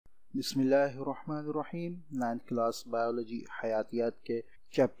बिस्मिल्लाहिर्रहमानिर्रहीम। 9th class biology हयातियात के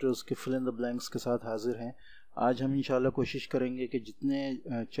chapters के फिल इन द ब्लैंक्स के साथ हाजिर हैं। आज हम इंशाल्लाह कोशिश करेंगे कि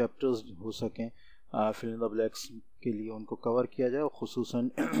जितने चैप्टर्स हो सकें फिल इन द ब्लैंक्स के लिए उनको कवर किया जाए और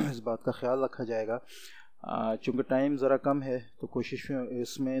ख़ुसूसन इस बात का ख्याल रखा जाएगा चूँकि टाइम ज़रा कम है तो कोशिश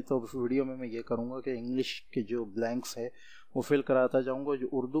इसमें तो वीडियो में मैं ये करूँगा कि इंग्लिश के जो ब्लैंक्स है वो फिल कराता जाऊँगा। जो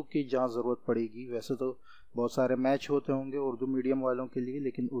उर्दू की जहाँ ज़रूरत पड़ेगी, वैसे तो बहुत सारे मैच होते होंगे उर्दू मीडियम वालों के लिए,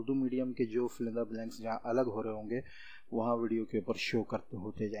 लेकिन उर्दू मीडियम के जो फिल इन द ब्लैंक्स जहाँ अलग हो रहे होंगे वहाँ वीडियो के ऊपर शो करते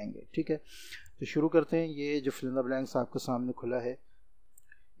होते जाएंगे। ठीक है, तो शुरू करते हैं। ये जो फिल इन द ब्लैंक्स आपके सामने खुला है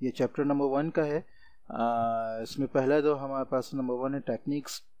ये चैप्टर नंबर 1 का है। इसमें पहला जो हमारे पास नंबर 1 है,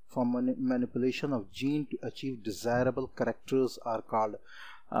 techniques for manipulation of gene to achieve desirable characters are called.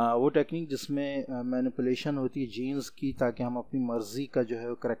 वो टेक्निक जिसमें मैनिपुलेशन होती है जीन्स की ताकि हम अपनी मर्जी का जो है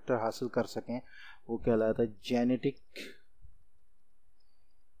वो करेक्टर हासिल कर सकें, वो कहलाता है जेनेटिक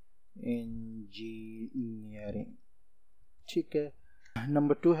इंजीनियरिंग। ठीक है,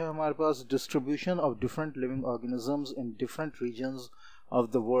 नंबर 2 है हमारे पास distribution of different living organisms in different regions of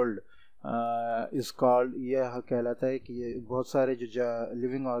the world इस कॉल्ड। यह कहलाता है कि ये बहुत सारे जो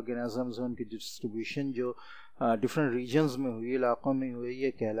लिविंग ऑर्गेनिजम्स हैं उनकी डिस्ट्रीब्यूशन जो डिफरेंट रीजन्स में हुई, इलाकों में हुई,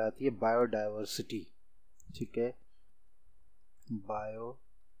 ये कहलाती है बायोडाइवर्सिटी। ठीक है,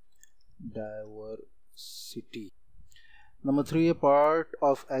 बायोडाइवर्सिटी। नंबर 3 है part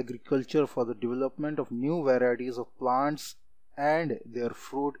of agriculture for the development of new varieties of plants and there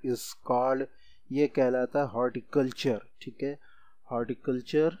fruit is called. ये कहलाता है हॉर्टिकल्चर। ठीक है,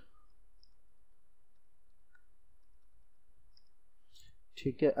 हॉर्टिकल्चर।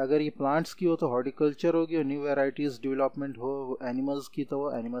 ठीक है, अगर ये प्लांट्स की हो तो हॉर्टिकल्चर होगी और न्यू वेराइटीज डेवलपमेंट हो एनिमल्स की तो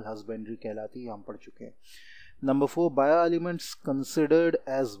वो एनिमल हस्बेंड्री कहलाती है, हम पढ़ चुके हैं। Number 4 bio elements considered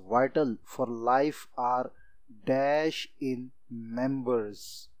as vital for life are dash in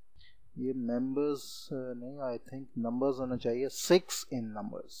members. ये मेंबर्स नहीं, आई थिंक नंबर्स होना चाहिए, 6 इन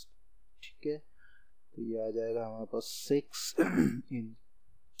नंबर्स। ठीक है, तो ये आ जाएगा हमारे पास 6 इन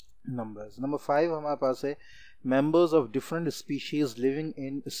numbers. Number 5 हमारे पास है members of different species living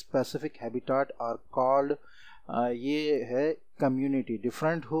in specific habitat are called। ये है community।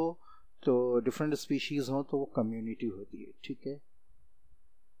 different हो तो different species हो तो वो community होती है। ठीक है,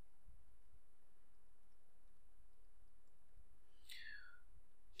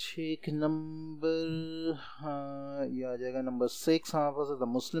 ठीक। नंबर ये आ जाएगा नंबर 6 हमारे पास है the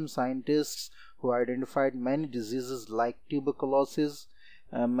Muslim scientists who identified many diseases like tuberculosis,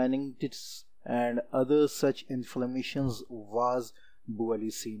 meningitis and other such inflammations was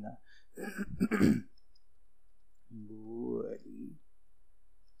Bualisina।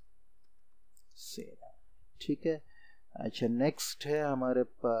 बुअलीसेना। ठीक है, अच्छा नेक्स्ट है हमारे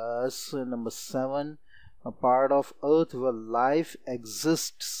पास number 7 a part of earth where life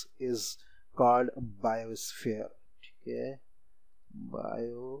exists is called biosphere। ठीक है,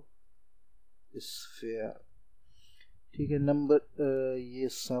 biosphere। ठीक है, नंबर ये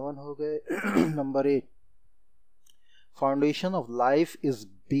 7 हो गए। Number 8 foundation of life is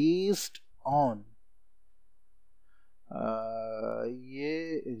based on.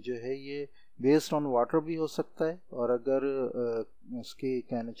 ये जो है ये बेस्ड ऑन वाटर भी हो सकता है, और अगर उसके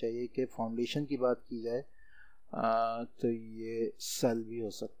कहना चाहिए कि फाउंडेशन की बात की जाए तो ये सेल भी हो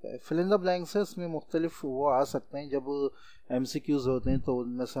सकता है। फिल इन द ब्लैंक्स है, इसमें मुख्तलिफ वो आ सकते हैं। जब MCQs होते हैं तो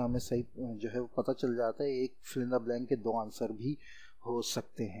उनमें से हमें सही जो है वो पता चल जाता है, एक फिल इन द ब्लैंक के 2 आंसर भी हो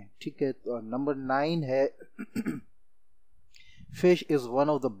सकते हैं। ठीक है, तो नंबर 9 है fish is one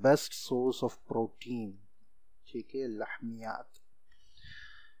of the best source of protein. ठीक है, लहमियात।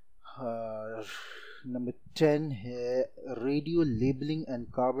 नंबर 10 है radio labelling and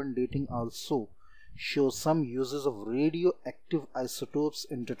carbon dating also show some uses of radioactive isotopes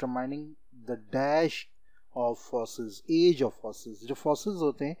in determining the dash of fossils, age of fossils। जो fossils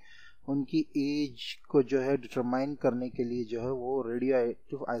होते हैं उनकी as को जो है डिटरमाइन करने के लिए जो है वो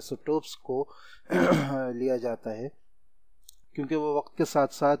रेडियोएक्टिव आइसोटोप्स को लिया जाता है, क्योंकि वो वक्त के साथ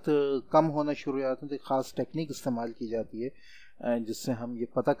साथ कम होना शुरू हो जाते हैं। तो ख़ास टेक्निक इस्तेमाल की जाती है जिससे हम ये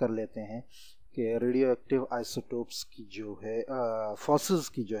पता कर लेते हैं कि रेडियोएक्टिव आइसोटोप्स की जो है फॉसिल्स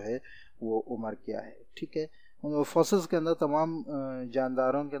की जो है वो उम्र क्या है। ठीक है, फॉसिल्स के अंदर तमाम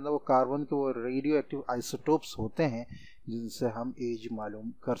जानदारों के अंदर वो कार्बन के वो रेडियो एक्टिव आइसोटोप्स होते हैं जिनसे हम एज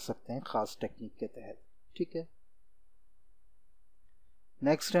मालूम कर सकते हैं ख़ास टेक्निक के तहत। ठीक है,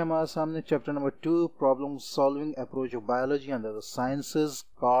 नेक्स्ट है हमारे सामने chapter number 2 problem solving approach of biology under the sciences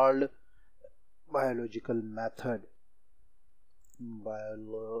called biological method.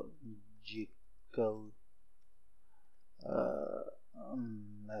 Biological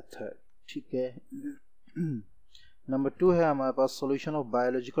method. ठीक है, नंबर 2 है हमारे पास solution of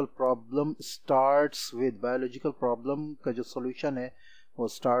biological problem starts with, biological problem का जो सॉल्यूशन है वो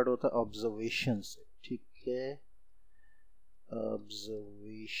स्टार्ट होता है ऑब्जर्वेशन से, ठीक है,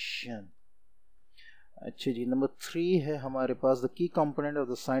 ऑब्जर्वेशन। अच्छा जी, नंबर 3 है हमारे पास the key component of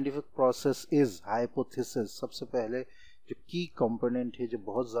the scientific process is hypothesis. सबसे पहले जो की कंपोनेंट है जो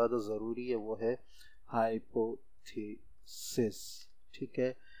बहुत ज़्यादा ज़रूरी है वो है हाइपोथेसिस, ठीक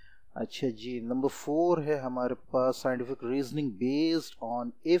है। अच्छा जी, नंबर 4 है हमारे पास scientific reasoning based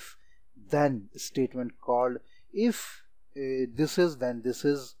on if then statement called if this is then this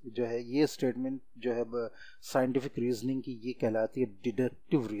is, जो है ये स्टेटमेंट जो है साइंटिफिक रीजनिंग की ये कहलाती है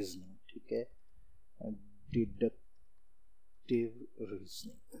डिडक्टिव रीजनिंग, ठीक है, डिडक्टिव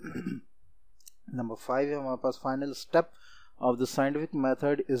रीजनिंग। नंबर 5 है हमारे पास final step of the scientific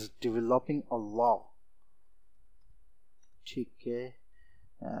method is developing a law, ठीक है।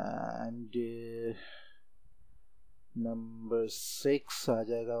 एंड नंबर 6 आ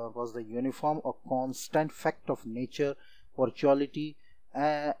जाएगा हमारे पास द यूनिफॉर्म और constant fact of nature virtuality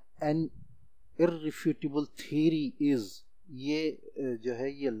and इररिफ्यूटेबल theory is, ये जो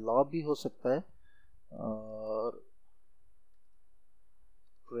है ये लॉ भी हो सकता है और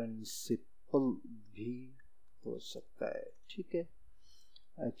प्रिंसिपल भी हो सकता है, ठीक है।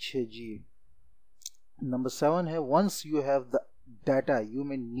 अच्छा जी, नंबर 7 है once you have the data you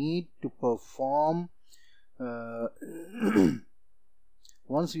may need to perform,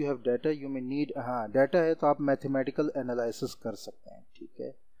 once you have data you may need, हाँ डाटा है तो आप मैथमेटिकल एनालिसिस कर सकते हैं, ठीक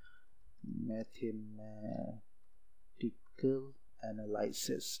है, मैथमेटिकल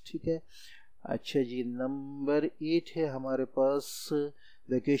एनालिसिस, ठीक है। अच्छा जी, नंबर 8 है हमारे पास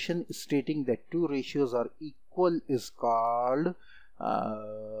the equation stating that to ratios are equal is called,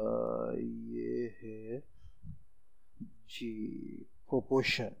 ये है जी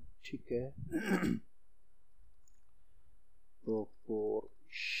प्रोपोर्शन, ठीक है,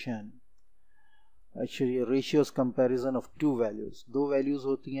 प्रोपोर्शन। अच्छा ये ratios comparison of to values, दो वैल्यूज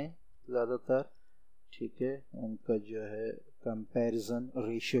होती हैं ज़्यादातर, ठीक है, उनका जो है कंपैरिजन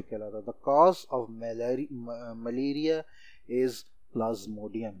रेशियो कहलाता है। The cause of malaria is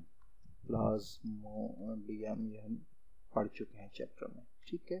Plasmodium, Plasmodium ये हम पढ़ चुके हैं चैप्टर में,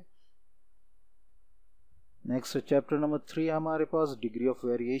 ठीक है। नेक्स्ट चैप्टर नंबर 3 हमारे पास degree of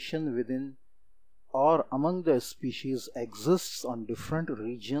variation with in और among the species exists on different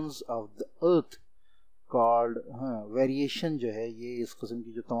regions of the earth called, हाँ वेरिएशन जो है ये इस किस्म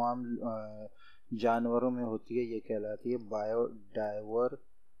की जो तमाम जानवरों में होती है ये कहलाती है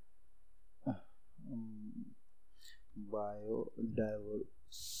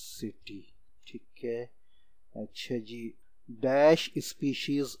बायोडाइवर्सिटी, ठीक है। अच्छा जी, dash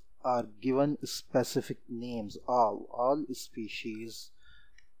species are given specific names, all species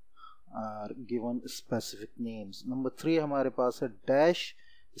are given specific names. Number 3 हमारे पास है dash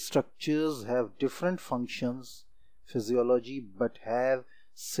structures have different functions physiology but have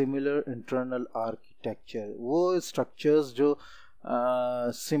similar internal architecture। वो structures जो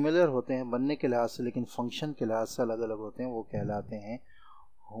similar होते हैं बनने के लिहाज से लेकिन function के लिहाज से अलग अलग होते हैं वो कहलाते हैं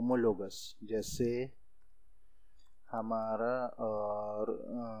homologous। जैसे हमारा और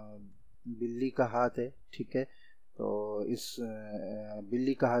बिल्ली का हाथ है, ठीक है, तो इस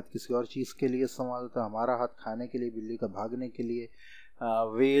बिल्ली का हाथ किसी और चीज़ के लिए इस्तेमाल होता है, हमारा हाथ खाने के लिए, बिल्ली का भागने के लिए,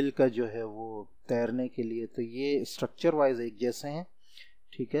 वेल का जो है वो तैरने के लिए। तो ये स्ट्रक्चर वाइज एक जैसे हैं,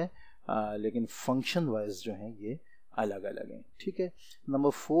 ठीक है, लेकिन फंक्शन वाइज जो हैं ये अलग अलग हैं, ठीक है। नंबर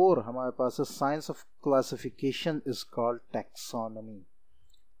 4 हमारे पास है science of classification is called taxonomy,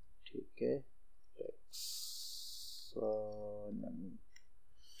 ठीक है, टैक्सोनॉमी।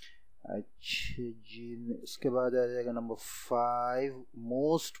 अच्छा जी, इसके बाद आ जाएगा नंबर 5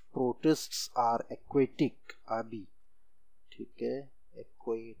 मोस्ट प्रोटिस्ट्स आर एक्वेटिक, आबी, ठीक है,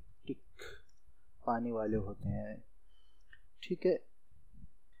 एक्वेटिक पानी वाले होते हैं, ठीक है।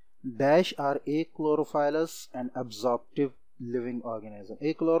 Dash R A chlorophyllous and absorptive living organism.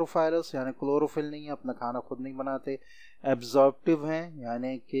 A chlorophyllous यानी क्लोरोफिल नहीं है, अपना खाना खुद नहीं बनाते, एब्जॉर्प्टिव हैं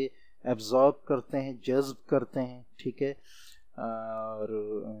यानी कि एब्जॉर्ब करते हैं, जज्ब करते हैं, ठीक है, और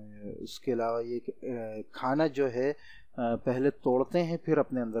उसके अलावा ये खाना जो है पहले तोड़ते हैं फिर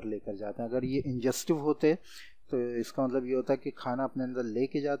अपने अंदर लेकर जाते हैं। अगर ये इंजेस्टिव होते तो इसका मतलब ये होता है कि खाना अपने अंदर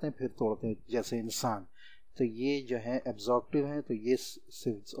लेके जाते हैं फिर तोड़ते हैं जैसे इंसान। तो ये जो है एब्जॉर्प्टिव हैं, तो ये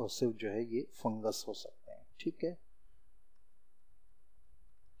सिर्फ जो है ये फंगस हो सकते हैं, ठीक है।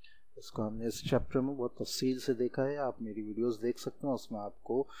 इसको हमने इस चैप्टर में बहुत तफसील से देखा है, आप मेरी वीडियोस देख सकते हैं, उसमें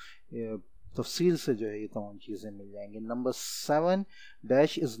आपको तफसील से जो है ये तमाम चीज़ें मिल जाएंगी। Number 7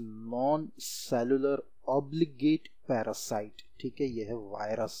 dash is non cellular obligate parasite, ठीक है, ये है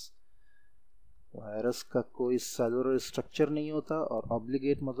वायरस, वायरस का कोई सेलुलर स्ट्रक्चर नहीं होता, और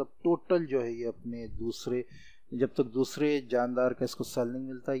ऑब्लिगेट मतलब टोटल जो है ये अपने दूसरे, जब तक दूसरे जानदार का इसको सेल नहीं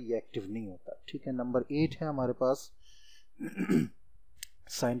मिलता ये एक्टिव नहीं होता। ठीक है, नंबर 8 है हमारे पास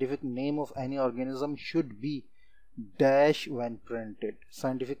scientific name of any organism should be dash when printed.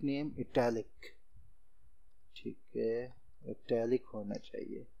 Scientific name italic, ठीक है, इटैलिक होना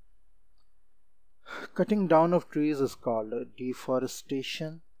चाहिए। Cutting down of trees is called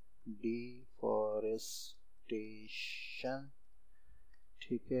deforestation, deforestation.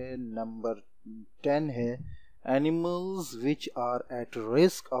 ठीक है, नंबर 10 है animals which are at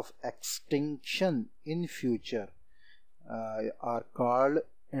risk of extinction in future are called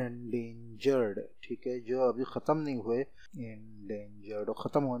endangered. ठीक है, जो अभी ख़त्म नहीं हुए एंडेंजर्ड, और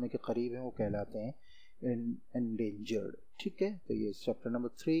ख़त्म होने के करीब हैं वो कहलाते हैं एंडेंजर्ड। ठीक है, तो ये चैप्टर नंबर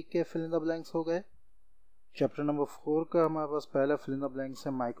 3 के फिल इन द ब्लैंक्स हो गए। चैप्टर नंबर 4 का हमारे पास पहला फिल इन द ब्लैंक्स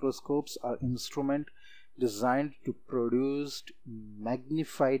है microscopes are instrument designed to produce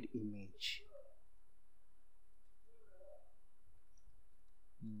magnified image.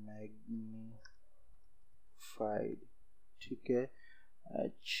 Magnified, ठीक है।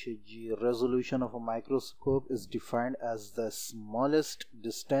 अच्छा जी, resolution of a microscope is defined as the smallest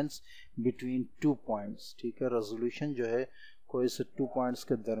distance between 2 points. ठीक है, रेजोल्यूशन जो है कोई से 2 पॉइंट्स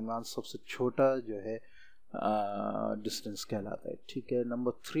के दरमियान सबसे छोटा जो है डिस्टेंस कहलाता है। ठीक है,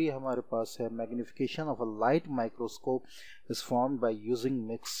 नंबर 3 हमारे पास है magnification of a light microscope is formed by using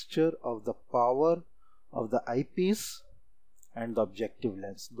mixture of the power of the eyepiece and the objective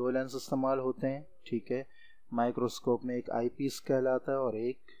lens. 2 lens इस्तेमाल होते हैं। ठीक है, माइक्रोस्कोप में एक आईपीस कहलाता है और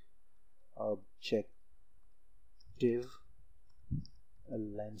एक ऑब्जेक्टिव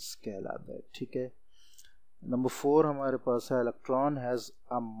लेंस कहलाता है। ठीक है, नंबर 4 हमारे पास है electron has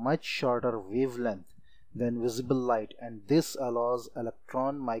a much shorter wavelength than visible light and this allows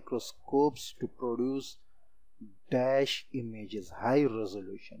electron microscopes to produce dash images high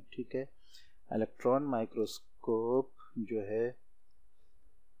resolution। ठीक है, इलेक्ट्रॉन माइक्रोस्कोप जो है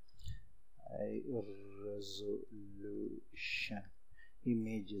high resolution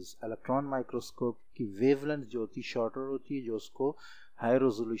images, electron microscope की वेवलेंथ जो होती है शॉर्टर होती है, जो उसको हाई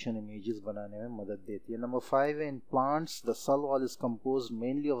रेजोल्यूशन इमेजेस बनाने में मदद देती है। नंबर 5 है in plants the cell wall is composed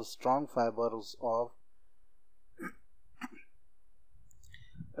mainly of strong fibres of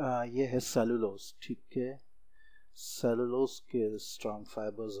ये है सेलुलोज। ठीक है, सेलुलोज के स्ट्रॉन्ग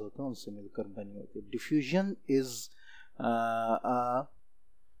फाइबर्स होते हैं, उनसे मिलकर बनी होती है। डिफ्यूजन इज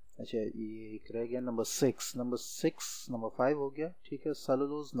अच्छा ये एक रह गया नंबर 6। नंबर 5 हो गया। ठीक है,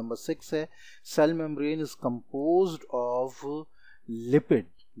 सेलुलोज। नंबर 6 है cell membrane is composed of lipid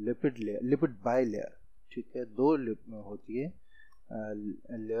bilayer. ठीक है, 2 में होती है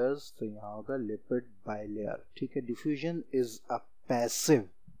लेयर्स, तो यहाँ होगा लिपिड बाइलेयर। ठीक है, diffusion is a passive,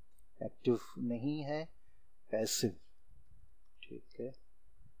 active नहीं है, पैसिव। ठीक है,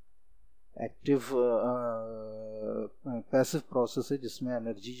 एक्टिव पैसिव प्रोसेस है जिसमें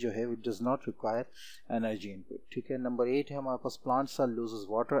एनर्जी जो है it does not require energy input. ठीक है, नंबर 8 है हमारे पास plant cell loses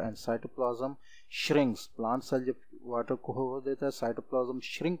water and cytoplasm shrinks. Plant cell जब वाटर को हो देता है, साइटोप्लाज्म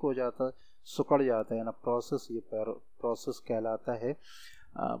श्रिंक हो जाता है, सुकड़ जाता है ना प्रोसेस, ये प्रोसेस कहलाता है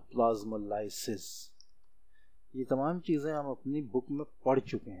प्लाज्मोलाइसिस। ये तमाम चीज़ें हम अपनी बुक में पढ़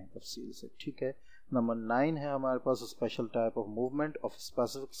चुके हैं तफसील से। ठीक है, नंबर 9 है हमारे पास special type of movement of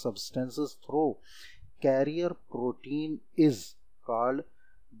specific substances through carrier protein is called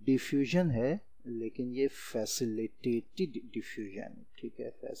diffusion है, लेकिन ये फैसिलिटेटेड डिफ्यूजन। ठीक है,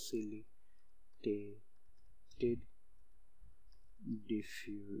 फैसिलिटेटेड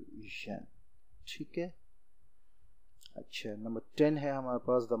डिफ्यूजन। ठीक है, अच्छा नंबर 10 है हमारे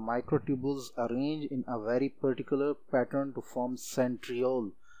पास the microtubules arrange in a very particular pattern to form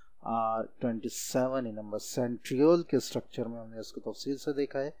centriole 27 in number. Centriole के स्ट्रक्चर में हमने इसको तफसील से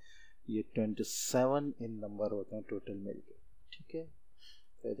देखा है, ये 27 इन नंबर होते हैं टोटल मिलके। ठीक है,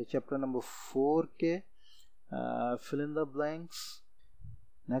 तो चैप्टर नंबर 4 के fill in the blanks.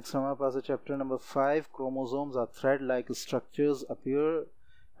 Next हमारे पास है chapter number 5 chromosomes are thread like structures appear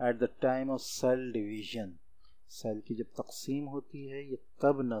at the time of cell division. Cell की जब तकसीम होती है ये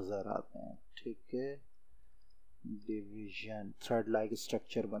तब नजर आते हैं। ठीक है, डिवीजन थ्रेड लाइक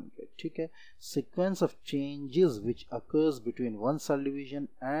स्ट्रक्चर बन के। ठीक है, sequence of changes which occurs between one cell division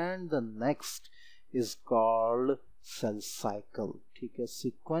and the next is called cell cycle. ठीक है,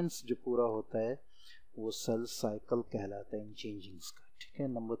 सीक्वेंस जो पूरा होता है वो सेल साइकिल कहलाता है इन चेंजिंग्स का। ठीक है,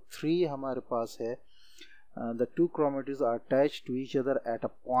 नंबर 3 हमारे पास है the 2 chromatids are attached to each other at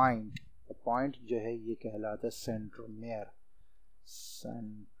a point. Point जो है ये कहलाता है सेंट्रोमेयर।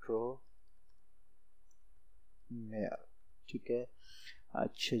 ठीक है,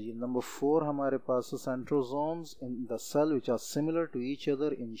 अच्छा जी, नंबर 4 हमारे पास centrosomes in the cell which are similar to each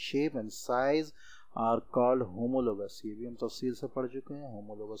other in shape and size are called homologous. ये भी हम तफसील से पढ़ चुके हैं।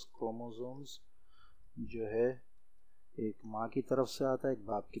 होमोलोगस क्रोमोसोम्स जो है एक माँ की तरफ से आता है, एक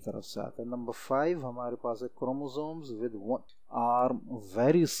बाप की तरफ से आता है। नंबर 5 हमारे पास है chromosomes with one arm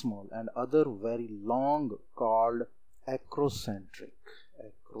very small and other very long called acrocentric.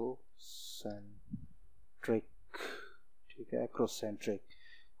 Acrocentric, ठीक है, acrocentric.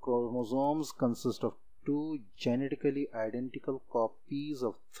 Chromosomes consist of two genetically identical copies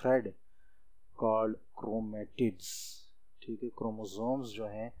of thread called chromatids। ठीक है, क्रोमोसोम्स जो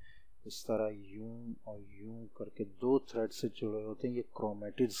हैं इस तरह यूं और यूं करके दो थ्रेड से जुड़े होते हैं, ये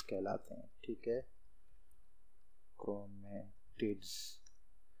क्रोमेटिड्स कहलाते हैं। ठीक है, क्रोमेटिड्स।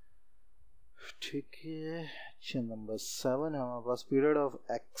 ठीक है, अच्छा नंबर 7 है हमारे पास period of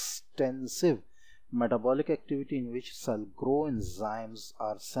extensive metabolic activity in which cell grow enzymes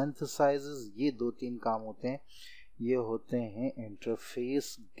are synthesises. ये 2-3 काम होते हैं, ये होते हैं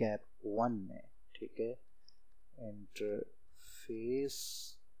इंटरफेस गैप 1 में। ठीक है, इंटरफेस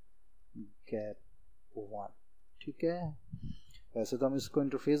गैप 1। ठीक है, वैसे तो हम इसको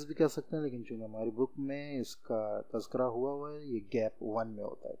इंटरफेस भी कह सकते हैं, लेकिन चूंकि हमारी बुक में इसका तज़किरा हुआ है, ये गैप 1 में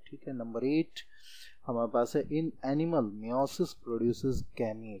होता है। ठीक है, नंबर 8 हमारे पास है in animal meiosis produces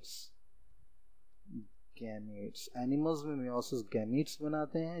gametes. Gametes, animals में मियोसिस गैमीट्स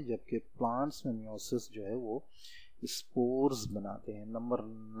बनाते हैं, जबकि प्लांट्स में मियोसिस जो है वो स्पोर्स बनाते हैं। Number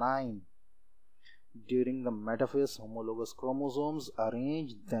 9 during the metaphase homologous chromosomes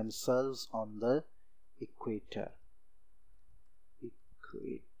arrange themselves on the equator.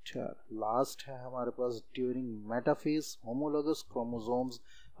 Last है हमारे पास during metaphase homologous chromosomes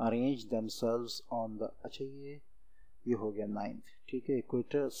arrange themselves on the, अच्छा ये हो गया 9th। ठीक है,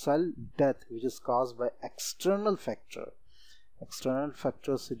 equator cell death which is caused by external factor. External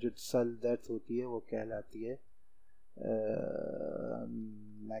factor से जो सेल डेथ होती है वो कहलाती है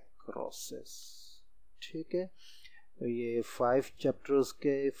नेक्रोसिस। ठीक है, तो ये 5 चैप्टर्स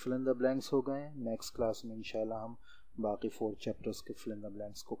के फिल इन द ब्लैंक्स हो गए। नेक्स्ट क्लास में इंशाल्लाह हम बाकी 4 चैप्टर्स के फिल इन द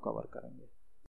ब्लैंक्स को कवर करेंगे।